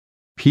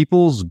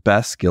people's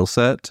best skill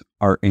set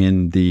are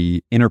in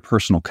the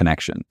interpersonal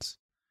connections,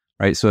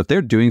 right? So if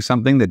they're doing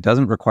something that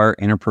doesn't require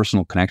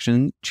interpersonal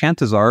connection,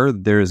 chances are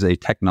there's a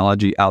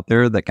technology out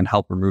there that can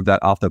help remove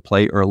that off the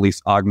plate or at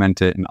least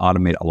augment it and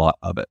automate a lot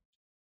of it.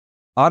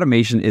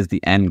 Automation is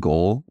the end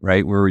goal,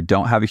 right? Where we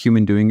don't have a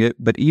human doing it.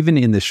 But even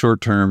in the short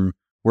term,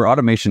 where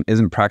automation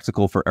isn't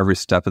practical for every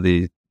step of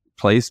the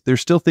place, there's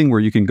still things where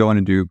you can go in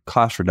and do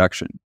cost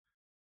reduction.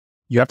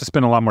 You have to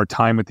spend a lot more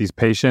time with these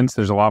patients.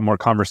 There's a lot more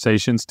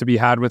conversations to be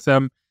had with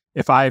them.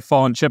 If I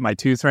fall and chip my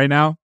tooth right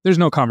now, there's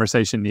no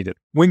conversation needed.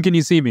 When can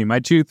you see me? My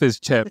tooth is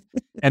chipped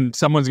and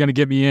someone's going to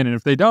get me in. And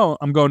if they don't,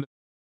 I'm going.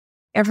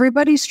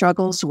 Everybody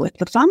struggles with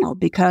the funnel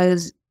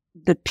because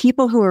the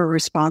people who are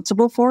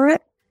responsible for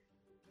it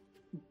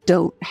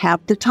don't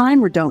have the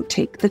time or don't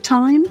take the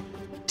time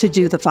to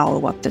do the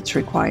follow-up that's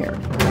required.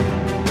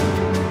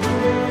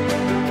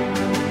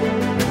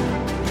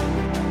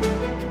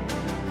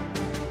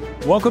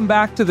 Welcome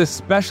back to this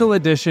special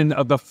edition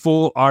of the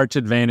Full Arch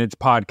Advantage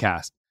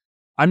podcast.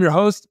 I'm your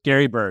host,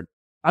 Gary Bird.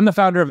 I'm the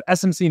founder of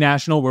SMC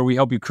National, where we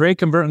help you create,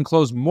 convert, and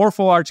close more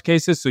full arch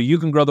cases so you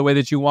can grow the way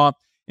that you want.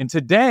 And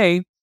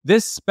today,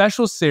 this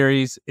special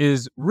series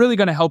is really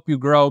going to help you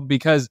grow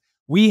because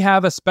we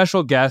have a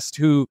special guest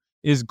who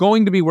is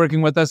going to be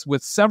working with us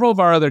with several of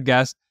our other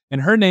guests,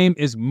 and her name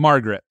is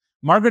Margaret.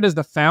 Margaret is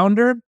the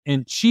founder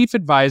and chief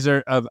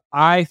advisor of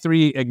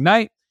i3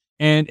 Ignite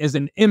and is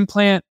an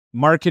implant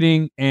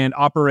marketing and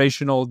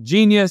operational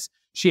genius.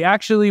 She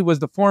actually was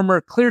the former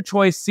Clear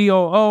Choice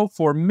COO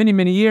for many,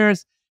 many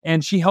years,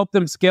 and she helped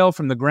them scale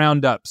from the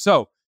ground up.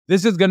 So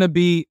this is going to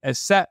be a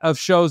set of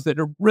shows that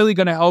are really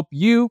going to help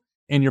you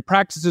and your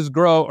practices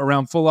grow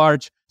around full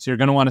arch. So you're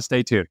going to want to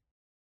stay tuned.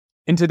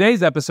 In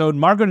today's episode,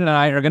 Margaret and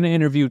I are going to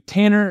interview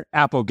Tanner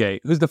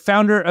Applegate, who's the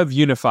founder of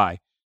Unify,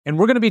 and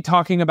we're going to be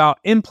talking about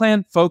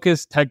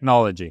implant-focused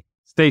technology.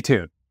 Stay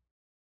tuned.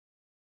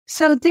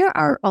 So there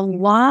are a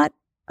lot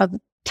of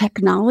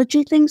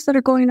technology things that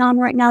are going on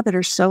right now that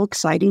are so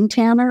exciting,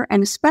 Tanner,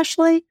 and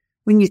especially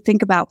when you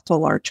think about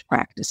full arch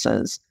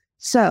practices.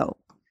 So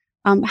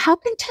how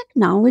can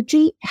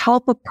technology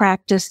help a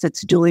practice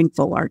that's doing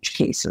full arch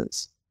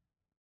cases?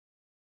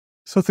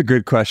 So that's a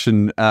good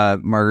question,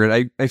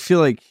 Margaret. I feel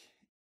like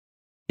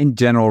in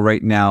general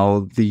right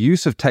now, the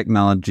use of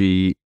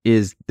technology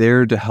is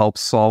there to help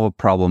solve a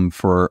problem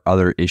for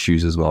other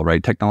issues as well,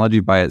 right? Technology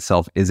by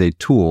itself is a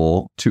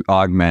tool to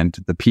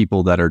augment the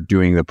people that are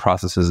doing the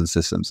processes and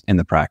systems in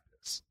the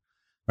practice,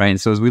 right?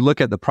 And so as we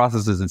look at the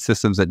processes and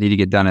systems that need to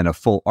get done in a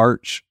full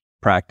arch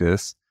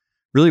practice,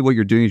 really what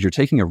you're doing is you're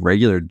taking a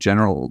regular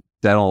general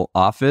dental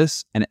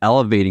office and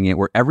elevating it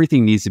where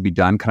everything needs to be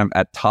done kind of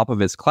at top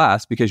of its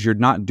class because you're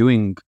not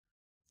doing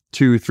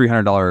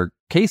 $200-$300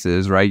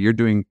 cases, right? You're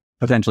doing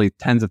potentially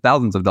tens of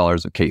thousands of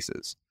dollars of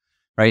cases.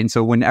 Right. And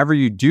so whenever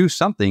you do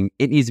something,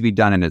 it needs to be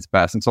done in its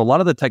best. And so a lot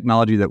of the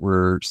technology that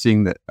we're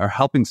seeing that are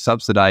helping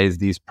subsidize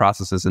these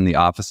processes in the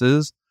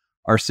offices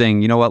are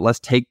saying, you know what, let's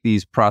take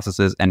these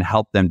processes and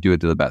help them do it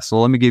to the best. So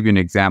let me give you an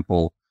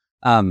example.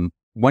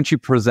 Once you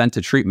present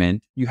a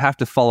treatment, you have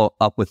to follow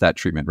up with that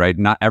treatment, right?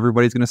 Not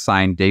everybody's going to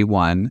sign day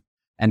one,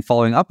 and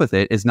following up with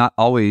it is not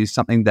always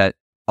something that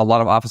a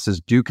lot of offices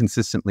do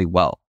consistently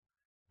well.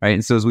 Right.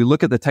 And so as we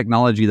look at the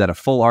technology that a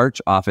full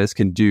arch office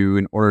can do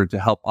in order to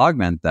help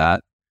augment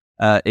that,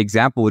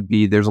 example would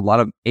be there's a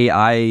lot of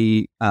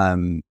AI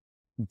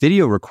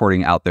video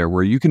recording out there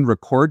where you can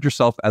record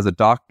yourself as a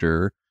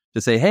doctor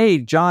to say, hey,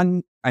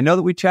 John, I know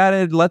that we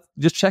chatted. Let's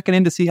just checking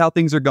in to see how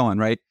things are going,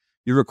 right?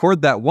 You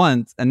record that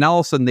once, and now all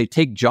of a sudden they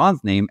take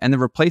John's name and then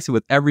replace it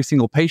with every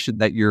single patient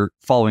that you're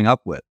following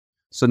up with.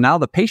 So now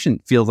the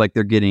patient feels like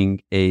they're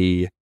getting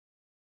a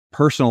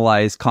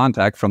personalized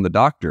contact from the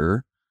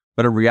doctor,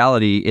 but in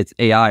reality, it's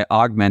AI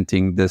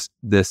augmenting this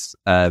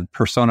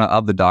persona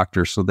of the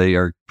doctor, so they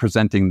are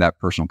presenting that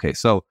personal case.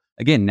 So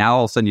again, now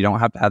all of a sudden you don't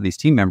have to have these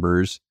team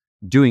members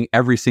doing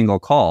every single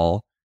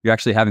call. You're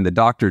actually having the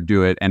doctor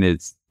do it, and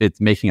it's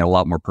making it a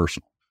lot more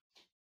personal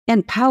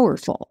and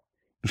powerful.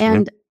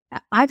 And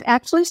I've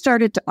actually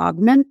started to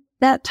augment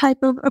that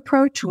type of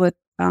approach with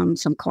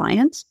some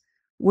clients,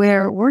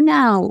 where we're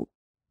now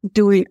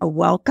doing a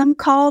welcome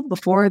call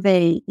before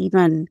they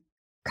even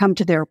come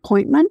to their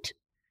appointment.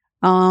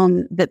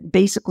 That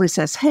basically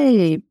says,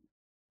 hey,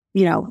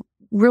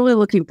 really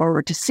looking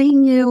forward to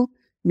seeing you.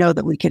 Know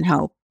that we can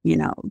help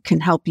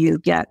you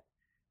get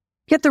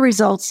the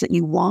results that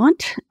you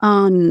want.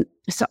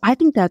 So I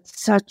think that's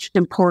just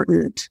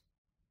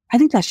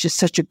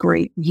such a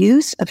great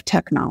use of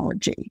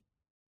technology.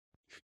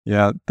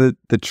 Yeah.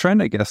 The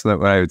trend, I guess, that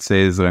what I would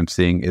say is that I'm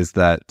seeing is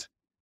that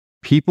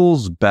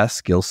people's best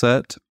skill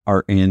set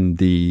are in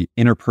the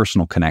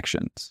interpersonal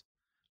connections.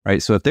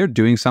 Right. So if they're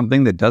doing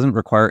something that doesn't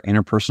require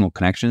interpersonal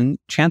connection,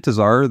 chances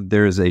are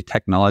there's a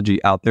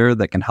technology out there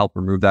that can help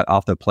remove that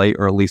off the plate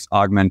or at least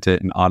augment it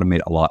and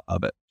automate a lot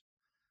of it.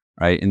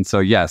 Right. And so,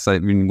 yes, I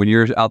mean, when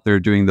you're out there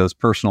doing those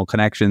personal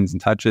connections and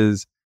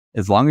touches,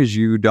 as long as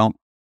you don't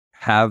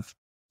have,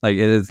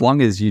 as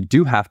long as you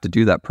do have to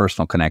do that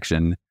personal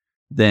connection,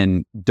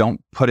 then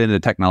don't put in the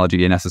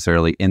technology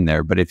necessarily in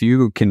there. But if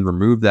you can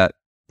remove that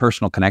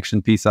personal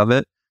connection piece of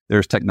it,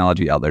 there's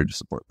technology out there to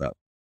support that.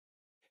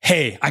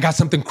 Hey, I got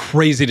something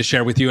crazy to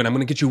share with you, and I'm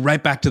going to get you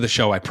right back to the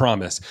show, I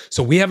promise.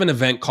 So we have an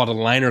event called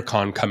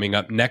AlignerCon coming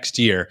up next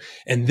year.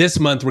 And this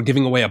month, we're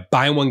giving away a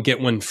buy one, get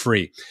one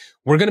free.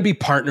 We're going to be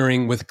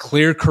partnering with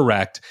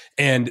ClearCorrect.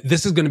 And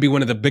this is going to be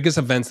one of the biggest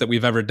events that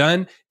we've ever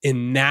done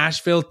in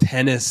Nashville,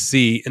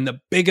 Tennessee, in the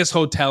biggest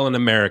hotel in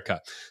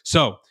America.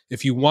 So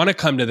if you want to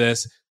come to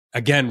this,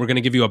 again, we're going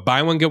to give you a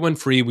buy one, get one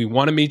free. We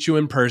want to meet you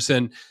in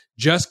person.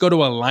 Just go to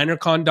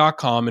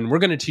alignercon.com and we're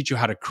going to teach you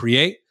how to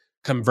create,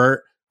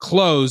 convert,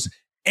 close,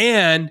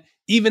 and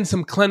even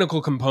some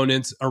clinical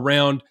components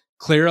around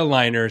clear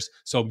aligners.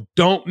 So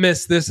don't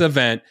miss this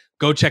event.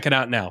 Go check it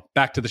out now.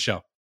 Back to the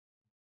show.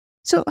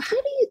 So how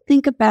do you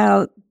think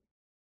about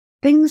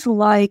things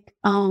like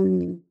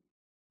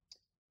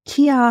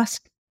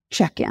kiosk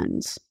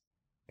check-ins,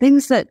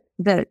 things that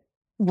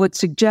would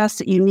suggest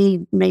that you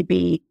need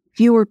maybe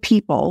fewer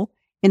people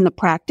in the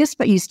practice,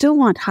 but you still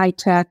want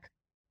high-tech,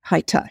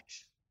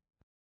 high-touch?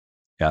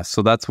 Yeah,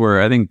 so that's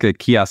where I think the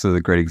kiosk is a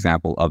great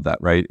example of that,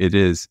 right? It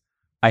is,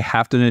 I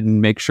have to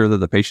make sure that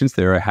the patient's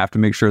there. I have to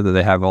make sure that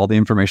they have all the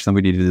information that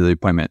we need to do the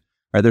appointment,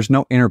 right? There's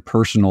no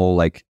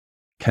interpersonal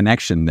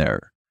connection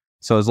there.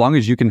 So as long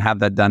as you can have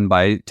that done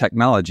by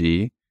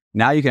technology,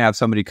 now you can have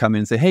somebody come in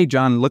and say, hey,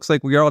 John, looks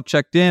like we're all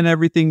checked in,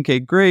 everything, okay,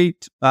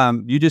 great.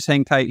 You just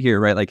hang tight here,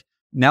 right?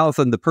 Now all of a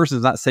sudden the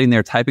person's not sitting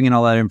there typing in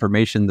all that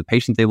information. The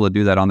patient's able to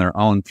do that on their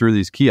own through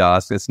these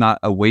kiosks. It's not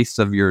a waste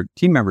of your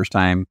team members'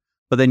 time.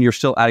 But then you're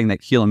still adding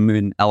that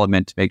human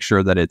element to make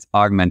sure that it's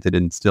augmented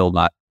and still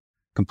not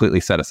completely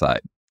set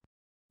aside.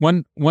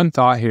 One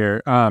thought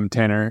here,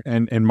 Tanner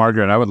and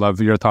Margaret, I would love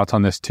your thoughts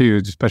on this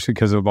too, especially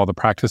because of all the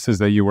practices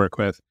that you work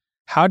with.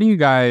 How do you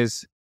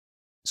guys,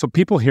 so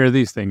people hear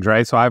these things,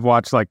 right? So I've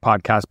watched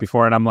podcasts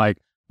before and I'm like,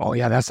 oh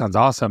yeah, that sounds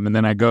awesome. And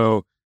then I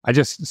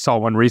just saw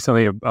one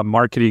recently, a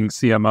marketing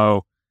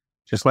CMO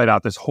just laid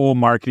out this whole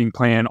marketing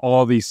plan,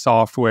 all these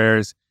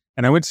softwares.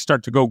 And I went to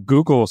start to go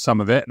Google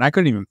some of it and I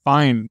couldn't even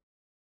find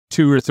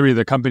 2 or 3 of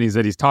the companies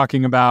that he's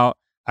talking about.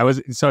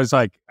 So it's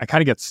I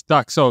kind of get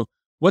stuck. So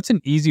what's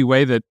an easy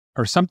way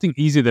or something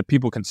easy that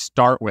people can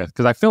start with?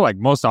 Because I feel like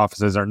most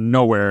offices are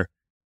nowhere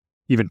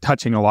even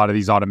touching a lot of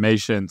these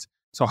automations.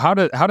 So how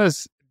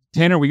does,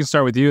 Tanner, we can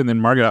start with you, and then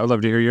Margaret, I would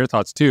love to hear your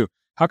thoughts too.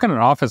 How can an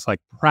office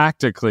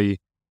practically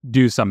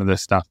do some of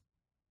this stuff?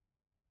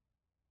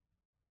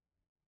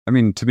 I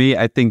mean, to me,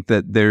 I think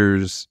that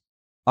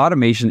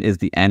automation is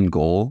the end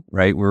goal,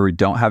 right? Where we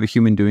don't have a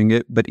human doing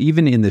it. But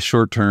even in the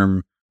short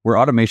term, where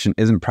automation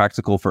isn't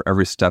practical for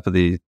every step of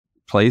the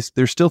place,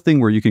 there's still things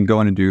where you can go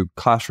in and do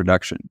cost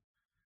reduction,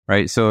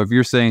 right? So if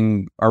you're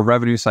saying our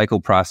revenue cycle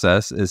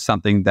process is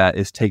something that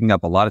is taking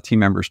up a lot of team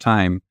members'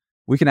 time,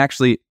 we can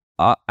actually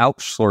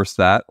outsource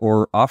that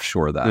or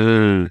offshore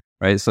that,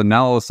 right? So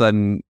now all of a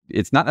sudden,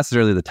 it's not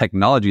necessarily the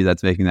technology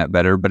that's making that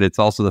better, but it's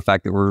also the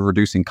fact that we're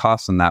reducing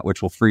costs on that,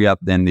 which will free up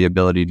then the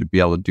ability to be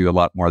able to do a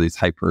lot more of these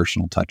high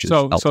personal touches.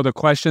 So the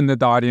question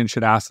that the audience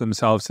should ask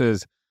themselves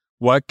is,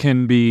 what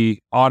can be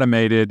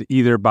automated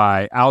either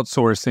by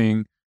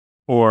outsourcing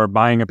or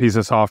buying a piece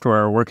of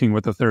software or working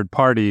with a third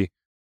party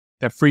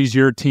that frees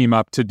your team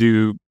up to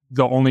do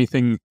the only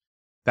thing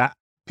that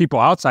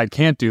people outside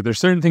can't do? There's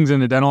certain things in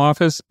the dental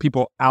office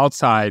people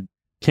outside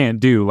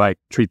can't do, like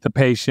treat the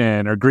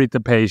patient or greet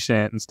the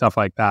patient and stuff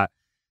like that.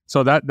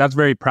 So that's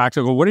very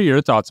practical. What are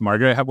your thoughts,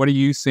 Margaret? What are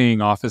you seeing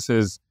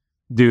offices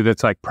do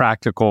that's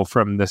practical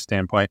from this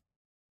standpoint?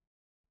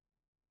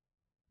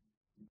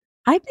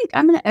 I think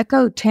I'm going to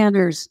echo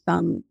Tanner's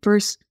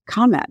first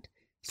comment,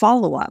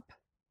 follow-up,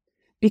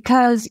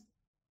 because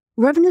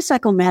revenue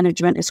cycle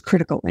management is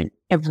critical in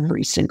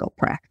every single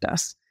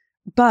practice.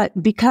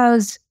 But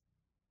because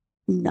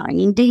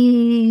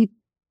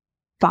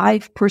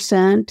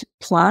 95%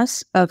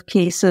 plus of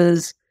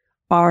cases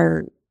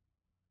are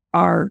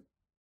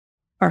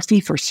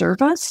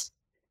fee-for-service,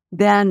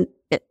 then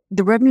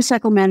the revenue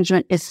cycle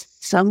management is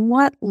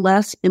somewhat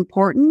less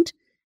important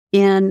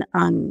in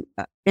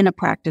a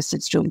practice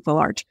that's doing full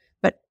arch.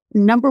 But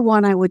number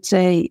one, I would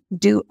say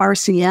do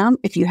RCM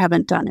if you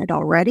haven't done it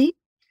already.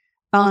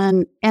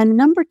 And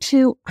number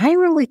two, I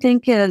really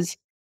think is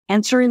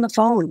answering the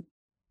phone.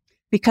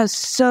 Because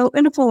so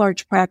in a full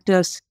arch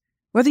practice,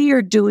 whether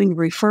you're doing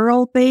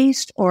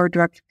referral-based or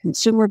direct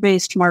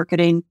consumer-based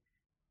marketing,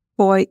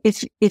 boy,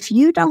 if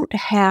you don't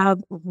have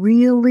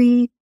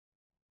really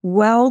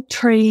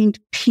well-trained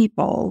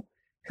people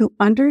who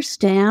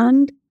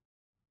understand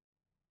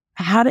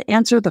how to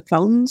answer the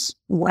phones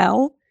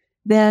well,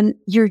 then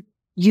you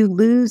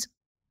lose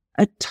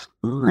a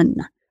ton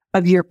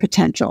of your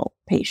potential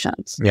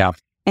patients. Yeah.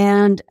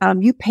 And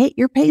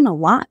you're paying a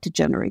lot to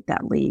generate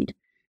that lead.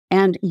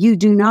 And you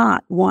do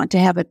not want to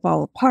have it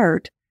fall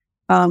apart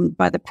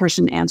by the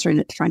person answering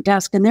at the front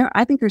desk. And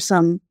I think there's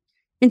some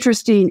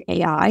interesting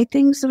AI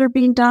things that are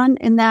being done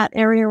in that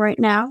area right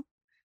now,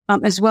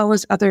 as well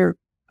as other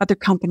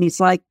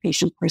companies like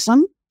Patient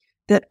Prism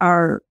that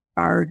are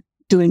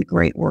doing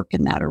great work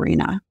in that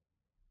arena.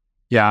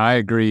 Yeah, I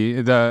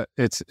agree.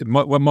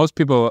 What most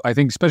people, I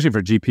think, especially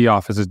for GP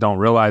offices, don't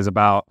realize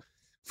about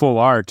full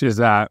arch is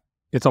that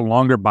it's a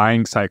longer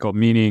buying cycle,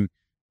 meaning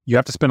you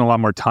have to spend a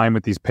lot more time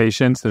with these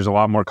patients. There's a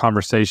lot more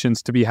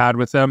conversations to be had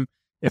with them.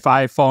 If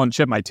I fall and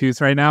chip my tooth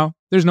right now,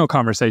 there's no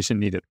conversation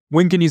needed.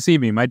 When can you see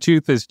me? My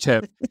tooth is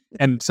chipped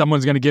and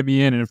someone's going to get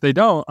me in. And if they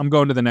don't, I'm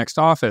going to the next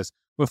office.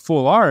 With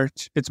full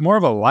arch, it's more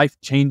of a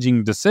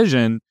life-changing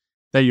decision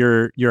that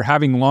you're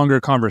having longer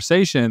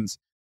conversations.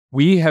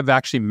 We have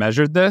actually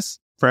measured this.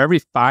 For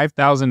every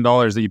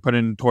 $5,000 that you put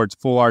in towards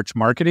full arch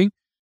marketing,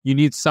 you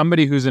need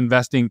somebody who's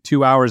investing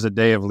 2 hours a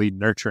day of lead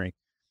nurturing.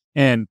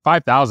 And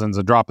 5,000 is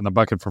a drop in the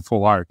bucket for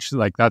full arch.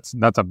 Like that's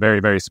a very,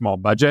 very small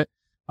budget.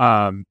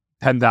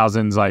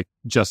 10,000 is like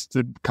just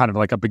kind of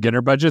like a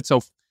beginner budget. So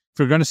if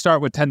you're going to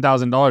start with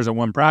 $10,000 at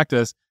one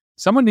practice,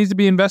 someone needs to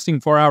be investing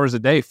 4 hours a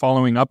day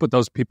following up with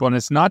those people. And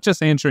it's not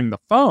just answering the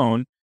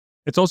phone,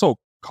 it's also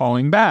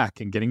calling back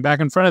and getting back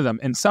in front of them.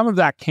 And some of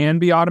that can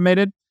be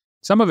automated,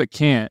 some of it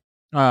can't.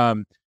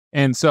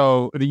 And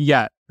so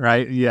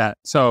right.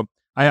 So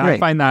I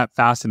find that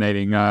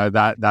fascinating,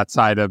 that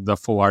side of the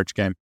full arch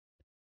game.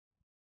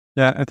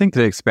 Yeah, I think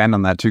to expand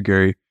on that too,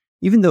 Gary,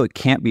 even though it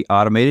can't be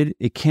automated,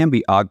 it can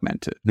be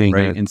augmented,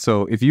 right? And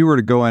so if you were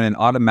to go in and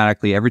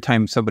automatically, every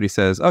time somebody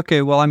says,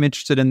 okay, well, I'm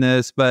interested in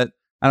this, but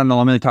I don't know,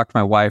 I'm going to talk to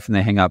my wife, and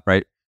they hang up,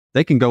 right?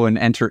 They can go and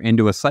enter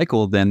into a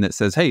cycle then that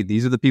says, hey,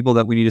 these are the people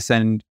that we need to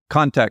send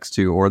contacts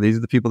to, or these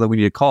are the people that we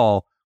need to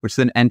call, which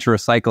then enter a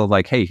cycle of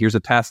like, hey, here's a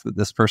task that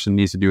this person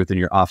needs to do within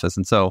your office.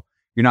 And so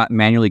you're not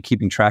manually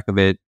keeping track of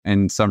it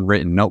in some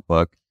written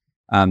notebook.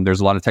 There's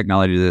a lot of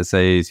technology that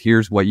says,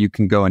 here's what you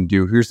can go and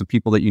do. Here's the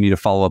people that you need to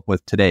follow up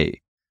with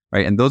today,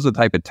 right? And those are the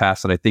type of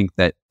tasks that I think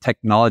that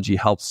technology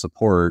helps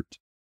support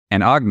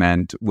and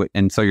augment.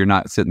 And so you're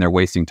not sitting there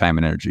wasting time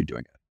and energy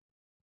doing it.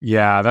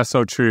 Yeah, that's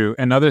so true.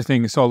 Another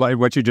thing, so like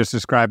what you just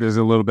described is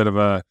a little bit of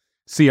a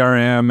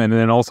CRM and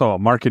then also a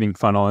marketing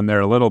funnel in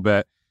there a little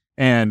bit.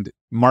 And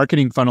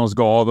marketing funnels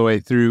go all the way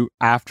through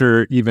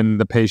after even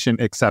the patient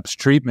accepts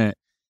treatment.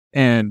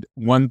 And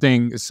one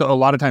thing, so a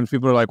lot of times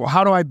people are like, well,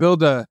 how do I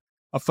build a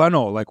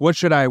funnel? Like, where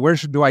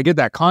do I get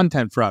that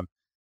content from?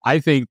 I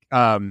think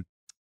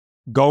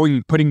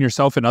putting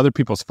yourself in other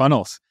people's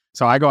funnels.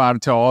 So I go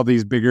out to all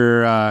these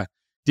bigger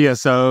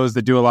DSOs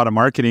that do a lot of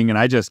marketing, and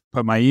I just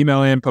put my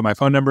email in, put my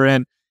phone number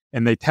in,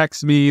 and they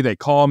text me, they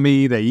call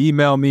me, they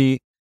email me.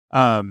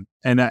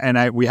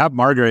 We have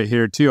Margaret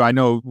here too. I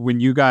know when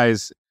you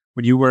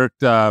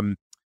worked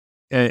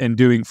in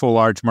doing full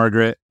arch,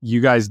 Margaret,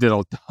 you guys did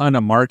a ton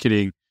of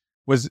marketing.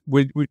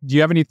 Do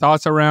you have any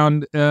thoughts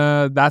around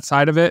that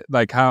side of it?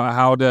 Like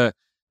how to,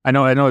 I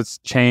know it's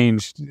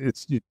changed.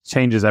 It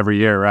changes every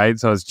year, right?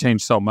 So it's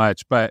changed so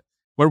much, but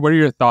what are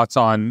your thoughts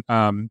on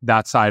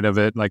that side of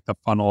it, like the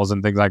funnels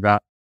and things like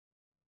that?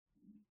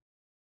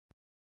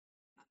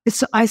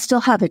 So I still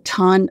have a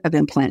ton of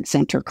implant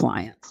center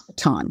clients, a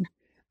ton.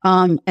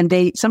 And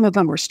some of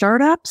them are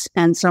startups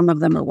and some of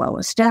them are well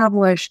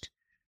established.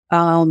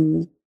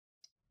 But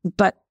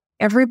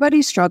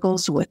everybody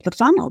struggles with the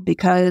funnel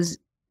because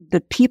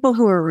the people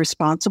who are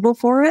responsible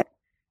for it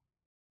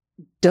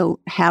don't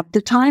have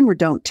the time or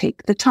don't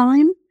take the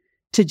time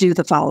to do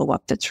the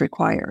follow-up that's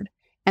required.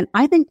 And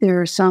I think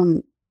there are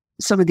some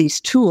of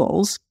these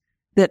tools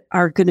that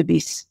are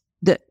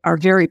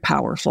very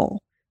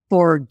powerful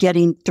for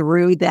getting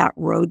through that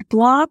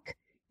roadblock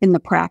in the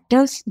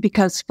practice,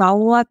 because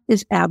follow-up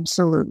is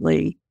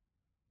absolutely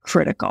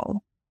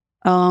critical.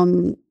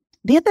 The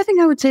other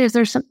thing I would say is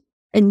there's some,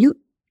 and you,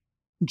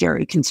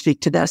 Gary, can speak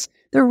to this,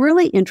 there are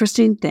really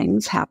interesting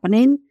things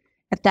happening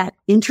at that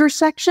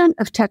intersection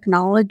of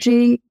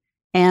technology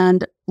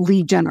and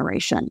lead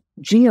generation,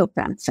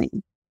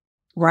 geofencing,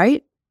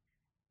 right?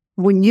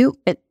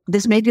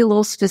 This may be a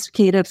little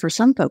sophisticated for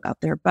some folk out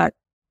there, but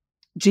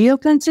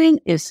geofencing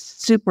is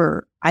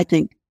super, I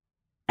think,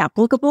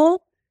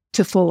 applicable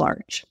to full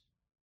arch,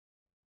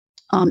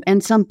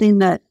 and something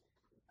that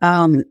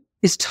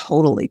is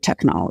totally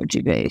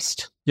technology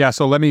based. Yeah.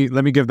 So let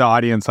me give the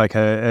audience like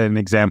an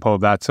example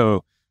of that.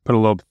 So put a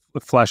little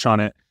flesh on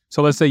it.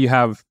 So let's say you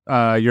have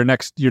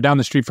you're down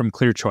the street from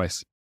Clear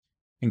Choice,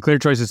 and Clear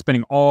Choice is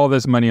spending all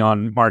this money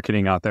on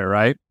marketing out there,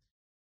 right?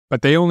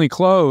 But they only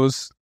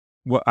close,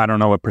 I don't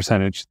know what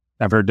percentage.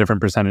 I've heard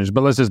different percentage,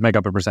 but let's just make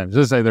up a percentage.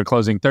 Let's say they're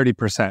closing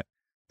 30%.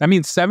 That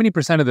means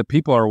 70% of the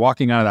people are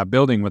walking out of that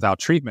building without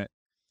treatment.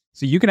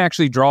 So you can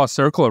actually draw a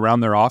circle around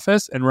their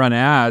office and run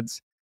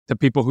ads to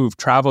people who've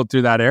traveled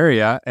through that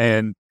area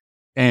and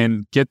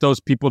get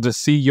those people to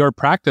see your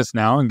practice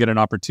now and get an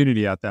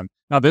opportunity at them.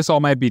 Now, this all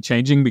might be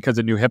changing because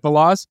of new HIPAA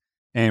laws,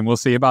 and we'll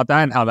see about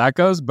that and how that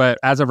goes. But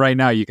as of right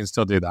now, you can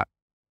still do that.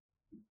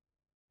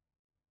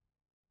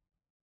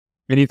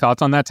 Any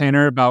thoughts on that,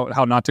 Tanner, about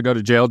how not to go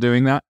to jail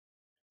doing that?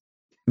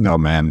 No,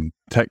 man.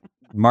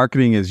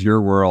 Marketing is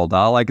your world.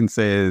 All I can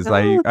say is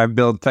I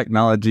build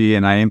technology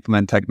and I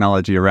implement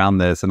technology around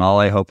this, and all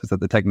I hope is that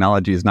the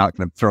technology is not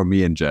going to throw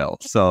me in jail.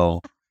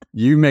 So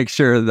you make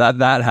sure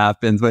that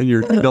happens when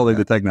you're building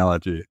the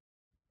technology.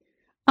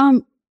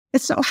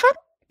 So how do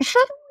we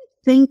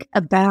think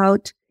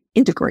about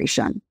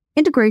integration.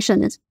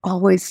 Integration is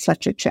always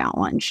such a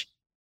challenge.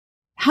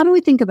 How do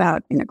we think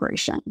about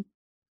integration?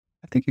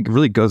 I think it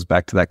really goes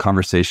back to that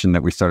conversation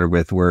that we started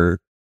with, where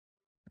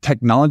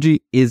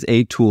technology is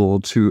a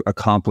tool to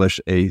accomplish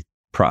a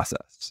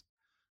process,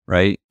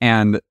 right?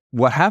 And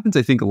what happens,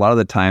 I think, a lot of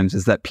the times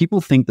is that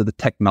people think that the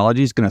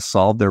technology is going to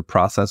solve their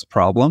process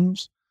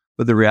problems,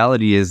 but the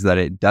reality is that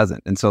it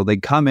doesn't. And so they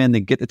come in, they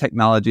get the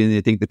technology, and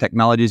they think the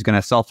technology is going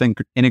to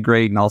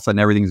self-integrate, and all of a sudden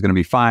everything's going to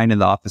be fine,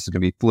 and the office is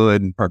going to be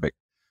fluid and perfect.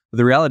 But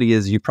the reality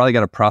is you probably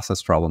got a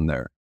process problem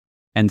there.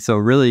 And so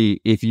really,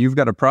 if you've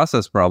got a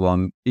process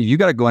problem, you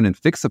got to go in and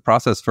fix the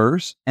process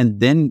first, and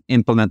then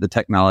implement the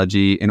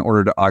technology in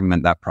order to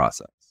augment that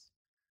process,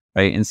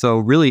 right? And so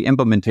really,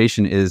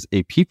 implementation is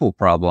a people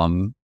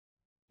problem,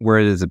 where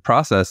it is a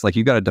process. Like,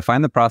 you got to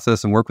define the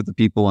process and work with the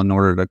people in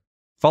order to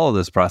follow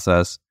this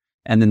process,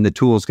 and then the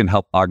tools can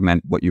help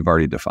augment what you've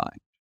already defined.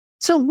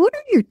 So what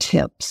are your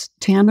tips,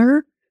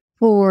 Tanner,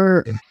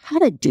 for how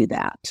to do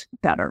that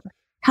better?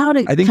 How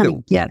to kind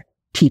of get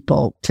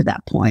people to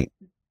that point?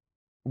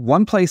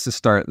 One place to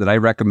start that I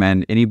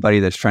recommend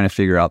anybody that's trying to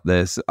figure out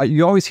this,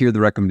 you always hear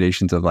the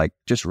recommendations of like,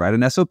 just write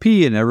an SOP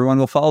and everyone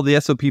will follow the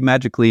SOP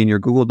magically in your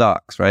Google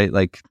Docs, right?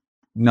 Like,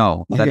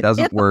 no, that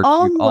doesn't work.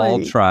 We've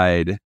all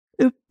tried,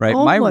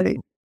 right?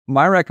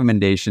 My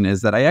recommendation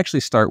is that I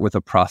actually start with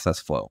a process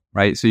flow,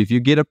 right? So if you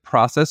get a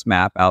process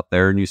map out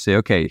there and you say,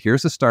 okay,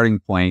 here's the starting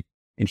point,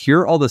 and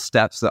here are all the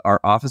steps that our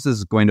office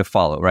is going to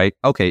follow, right?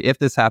 Okay, if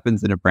this happens,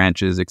 then it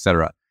branches, et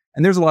cetera.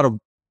 And there's a lot of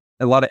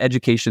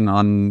education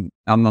on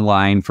the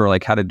line for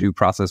like how to do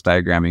process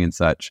diagramming and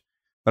such.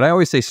 But I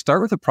always say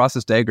start with a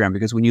process diagram,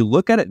 because when you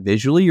look at it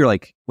visually, you're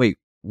like, wait,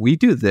 we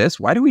do this?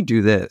 Why do we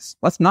do this?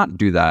 Let's not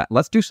do that.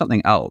 Let's do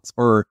something else.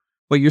 Or,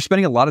 wait, you're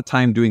spending a lot of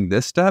time doing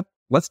this step.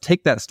 Let's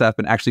take that step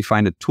and actually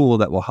find a tool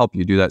that will help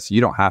you do that so you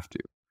don't have to,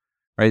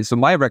 right? So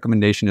my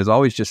recommendation is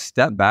always just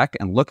step back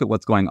and look at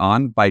what's going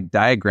on by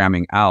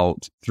diagramming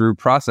out through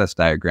process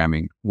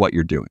diagramming what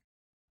you're doing.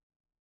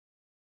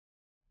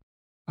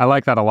 I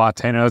like that a lot,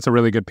 Tanner. That's a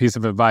really good piece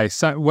of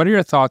advice. What are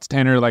your thoughts,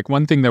 Tanner? Like,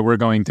 one thing that we're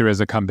going through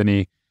as a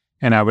company,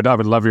 and I would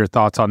love your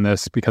thoughts on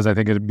this because I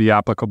think it'd be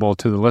applicable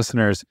to the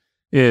listeners,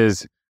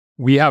 is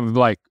we have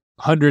like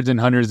hundreds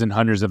and hundreds and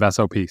hundreds of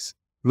SOPs,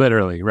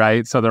 literally,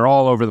 right? So they're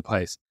all over the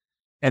place.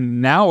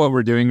 And now what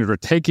we're doing is we're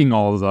taking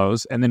all of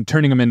those and then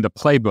turning them into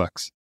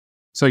playbooks.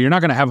 So you're not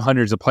going to have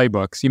hundreds of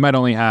playbooks. You might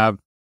only have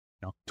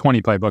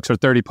 20 playbooks or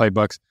 30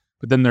 playbooks,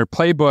 but then they're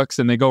playbooks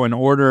and they go in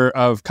order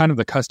of kind of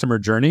the customer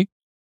journey.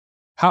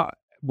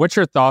 What's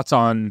your thoughts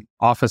on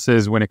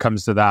offices when it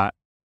comes to that?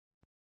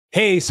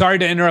 Hey, sorry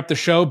to interrupt the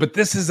show, but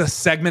this is a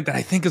segment that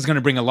I think is going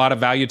to bring a lot of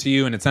value to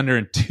you, and it's under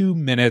in 2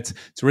 minutes.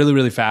 It's really,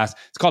 really fast.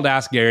 It's called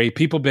Ask Gary.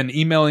 People have been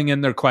emailing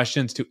in their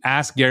questions to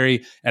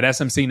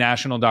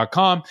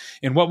askgary@smcnational.com.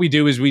 And what we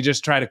do is we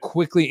just try to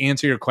quickly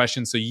answer your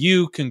questions so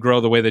you can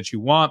grow the way that you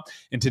want.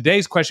 And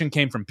today's question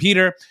came from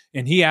Peter,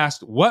 and he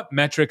asked, what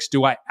metrics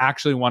do I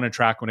actually want to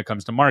track when it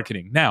comes to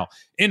marketing? Now,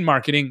 in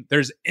marketing,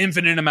 there's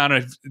infinite amount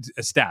of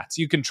stats.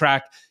 You can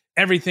track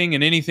everything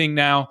and anything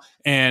now,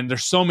 and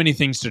there's so many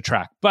things to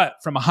track. But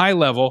from a high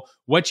level,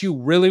 what you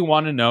really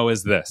want to know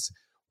is this.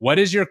 What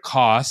is your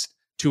cost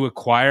to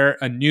acquire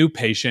a new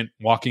patient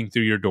walking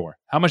through your door?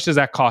 How much does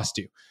that cost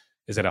you?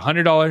 Is it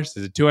 $100?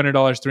 Is it $200,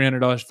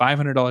 $300,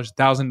 $500,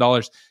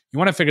 $1,000? You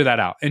want to figure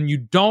that out. And you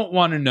don't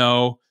want to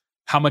know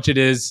how much it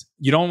is.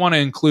 You don't want to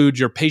include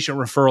your patient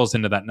referrals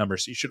into that number.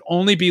 So you should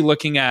only be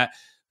looking at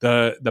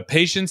the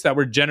patients that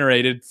were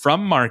generated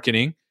from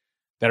marketing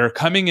that are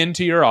coming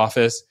into your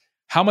office.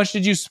 How much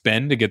did you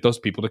spend to get those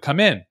people to come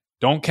in?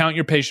 Don't count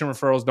your patient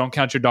referrals. Don't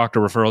count your doctor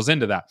referrals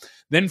into that.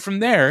 Then from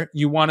there,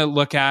 you want to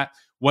look at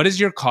what is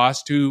your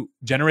cost to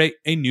generate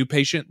a new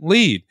patient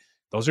lead.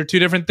 Those are two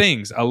different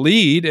things. A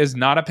lead is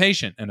not a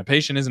patient, and a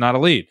patient is not a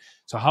lead.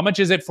 So how much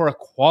is it for a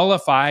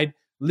qualified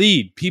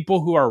lead?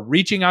 People who are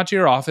reaching out to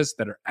your office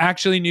that are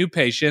actually new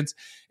patients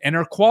and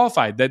are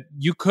qualified, that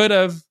you could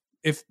have,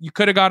 if you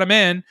could have got them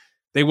in,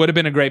 they would have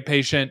been a great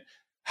patient.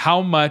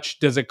 How much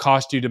does it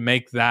cost you to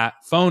make that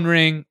phone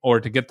ring or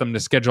to get them to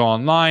schedule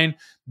online?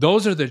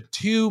 Those are the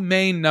two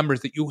main numbers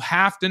that you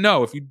have to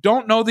know. If you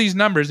don't know these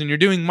numbers and you're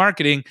doing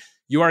marketing,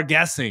 you are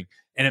guessing.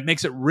 And it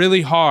makes it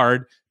really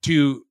hard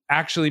to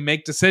actually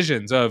make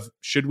decisions of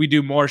should we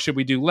do more, should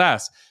we do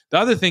less? The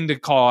other thing to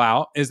call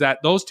out is that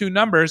those two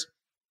numbers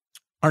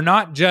are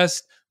not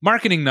just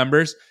marketing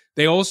numbers.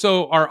 They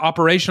also are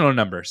operational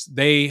numbers.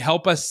 They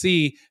help us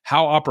see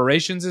how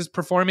operations is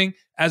performing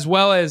as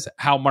well as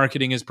how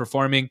marketing is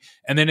performing.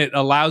 And then it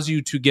allows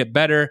you to get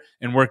better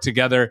and work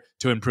together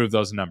to improve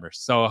those numbers.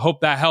 So I hope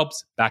that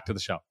helps. Back to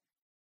the show.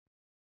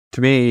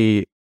 To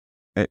me,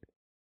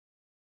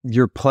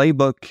 your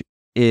playbook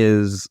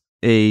is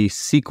a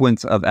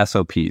sequence of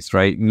SOPs,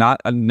 right?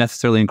 Not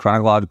necessarily in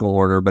chronological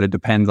order, but it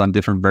depends on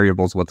different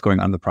variables, what's going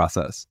on in the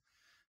process.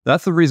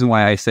 That's the reason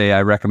why I say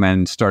I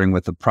recommend starting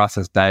with the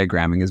process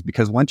diagramming, is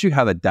because once you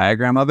have a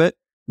diagram of it,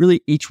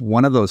 really each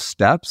one of those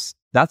steps,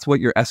 that's what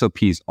your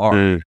SOPs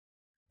are.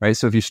 right?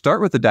 So if you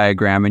start with the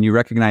diagram and you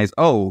recognize,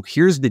 oh,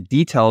 here's the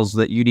details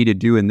that you need to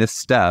do in this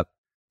step,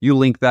 you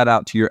link that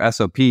out to your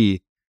SOP.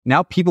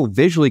 Now people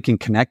visually can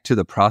connect to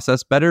the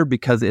process better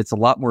because it's a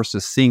lot more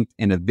succinct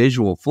in a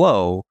visual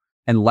flow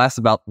and less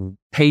about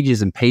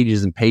pages and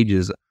pages and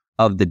pages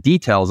of the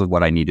details of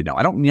what I need to know.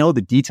 I don't know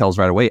the details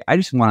right away. I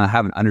just want to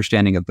have an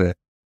understanding of the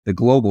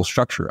global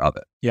structure of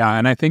it. Yeah.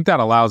 And I think that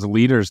allows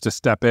leaders to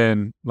step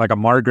in, like a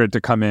Margaret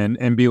to come in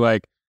and be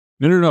like,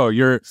 no,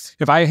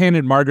 if I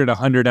handed Margaret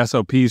 100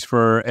 SOPs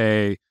for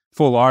a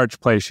full arch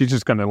play, she's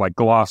just going to like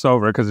gloss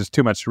over because it's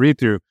too much to read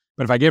through.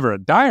 But if I gave her a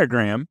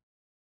diagram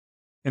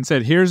and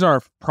said, here's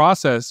our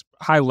process,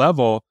 high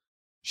level,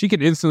 she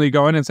could instantly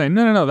go in and say,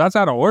 no, that's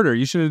out of order.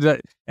 You should have done.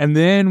 And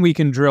then we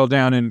can drill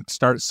down and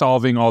start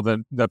solving all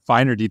the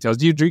finer details.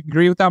 Do you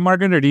agree with that,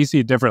 Margaret, or do you see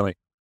it differently?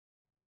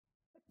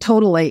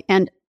 Totally.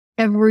 And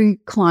every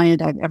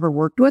client I've ever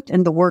worked with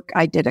and the work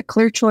I did at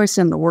Clear Choice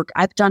and the work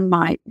I've done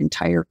my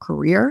entire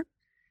career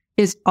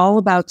is all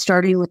about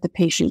starting with the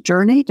patient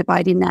journey,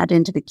 dividing that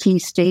into the key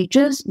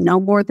stages, no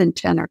more than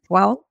 10 or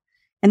 12,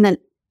 and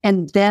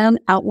then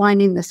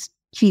outlining the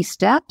key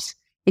steps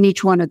in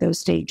each one of those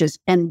stages,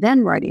 and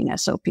then writing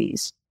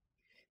SOPs.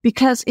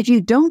 Because if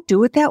you don't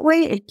do it that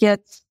way, it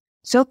gets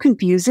so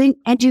confusing,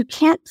 and you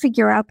can't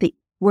figure out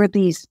where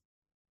these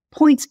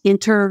points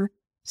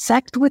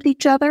intersect with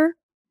each other,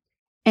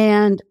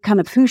 and kind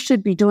of who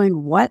should be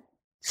doing what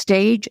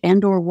stage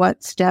and or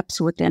what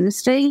steps within a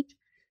stage.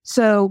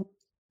 So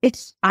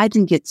I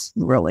think it's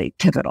really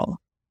pivotal.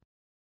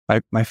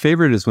 My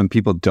favorite is when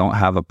people don't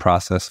have a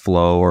process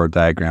flow or a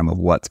diagram of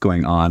what's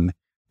going on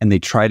and they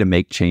try to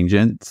make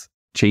changes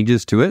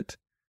to it.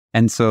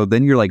 And so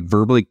then you're like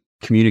verbally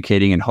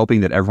communicating and hoping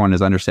that everyone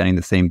is understanding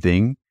the same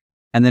thing.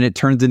 And then it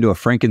turns into a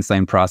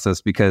Frankenstein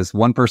process because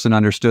one person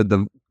understood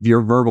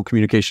your verbal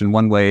communication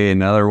one way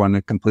and another one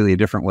a completely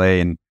different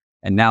way. And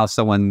now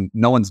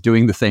no one's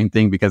doing the same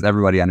thing because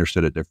everybody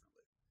understood it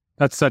differently.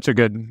 That's such a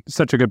good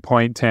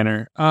point,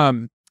 Tanner.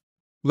 Do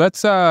you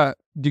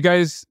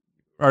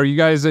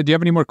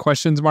have any more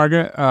questions,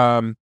 Margaret?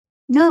 No,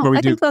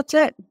 I think that's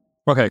it.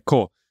 Okay,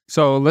 cool.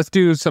 So let's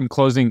do some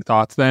closing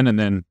thoughts then, and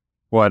then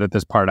we'll edit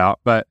this part out.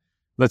 But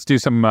let's do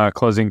some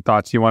closing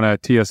thoughts. You want to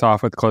tee us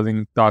off with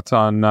closing thoughts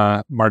on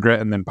Margaret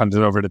and then punt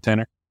it over to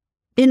Tanner?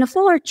 In a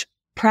full arch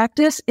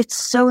practice, it's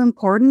so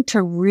important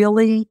to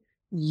really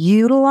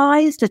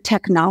utilize the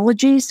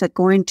technologies that are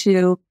going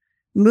to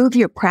move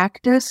your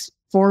practice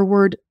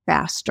forward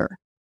faster.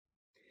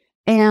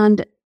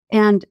 And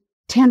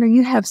Tanner,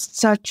 you have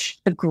such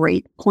a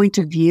great point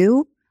of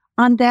view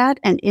on that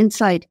and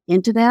insight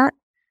into that.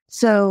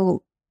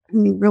 So I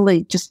mean,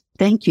 really just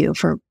thank you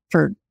for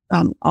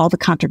all the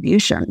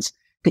contributions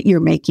that you're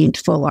making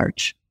to full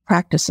arch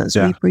practices.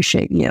 Yeah. We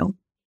appreciate you.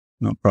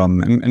 No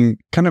problem. And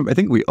kind of, I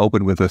think we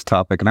opened with this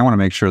topic and I want to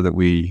make sure that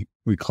we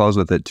close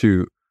with it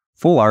too.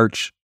 Full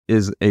arch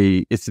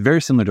it's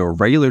very similar to a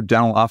regular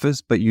dental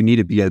office, but you need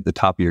to be at the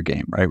top of your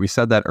game, right? We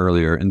said that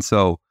earlier. And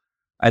so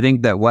I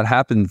think that what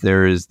happens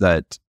there is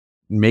that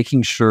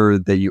making sure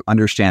that you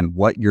understand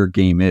what your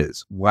game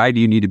is. Why do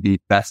you need to be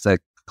best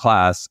at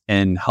class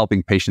in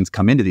helping patients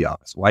come into the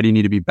office? Why do you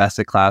need to be best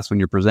at class when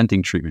you're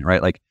presenting treatment,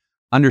 right? Like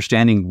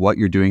understanding what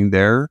you're doing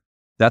there,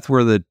 that's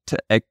where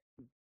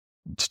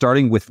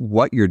starting with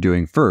what you're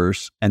doing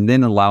first and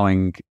then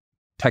allowing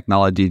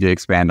technology to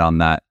expand on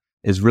that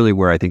is really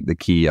where I think the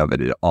key of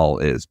it all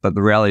is. But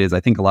the reality is I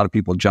think a lot of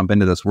people jump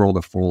into this world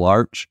of full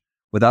arch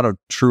without a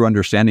true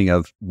understanding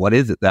of what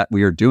is it that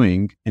we are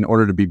doing in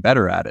order to be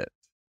better at it.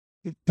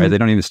 Right? They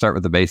don't even start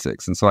with the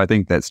basics. And so I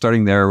think that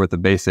starting there with the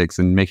basics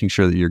and making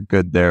sure that you're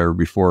good there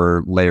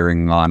before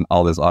layering on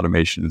all this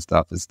automation and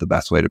stuff is the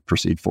best way to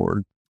proceed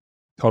forward.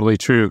 Totally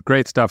true.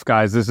 Great stuff,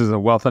 guys. This is a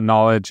wealth of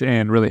knowledge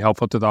and really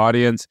helpful to the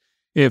audience.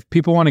 If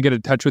people want to get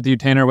in touch with you,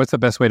 Tanner, what's the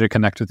best way to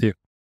connect with you?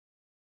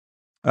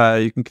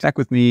 You can connect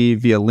with me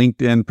via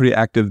LinkedIn, pretty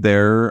active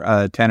there,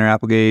 Tanner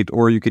Applegate,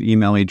 or you could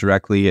email me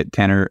directly at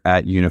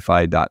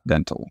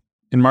tanner@unify.dental.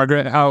 And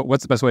Margaret,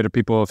 what's the best way to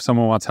people, if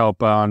someone wants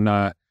help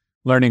on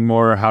learning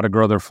more how to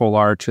grow their full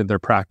arch and their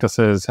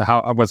practices,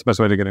 what's the best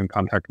way to get in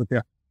contact with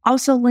you?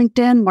 Also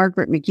LinkedIn,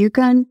 Margaret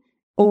McGuckin,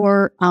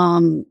 or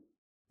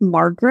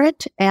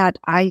Margaret at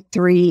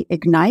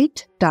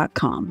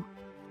i3ignite.com.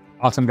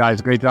 Awesome,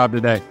 guys. Great job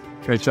today.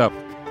 Great show.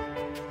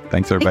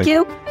 Thanks, everybody.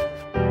 Thank you.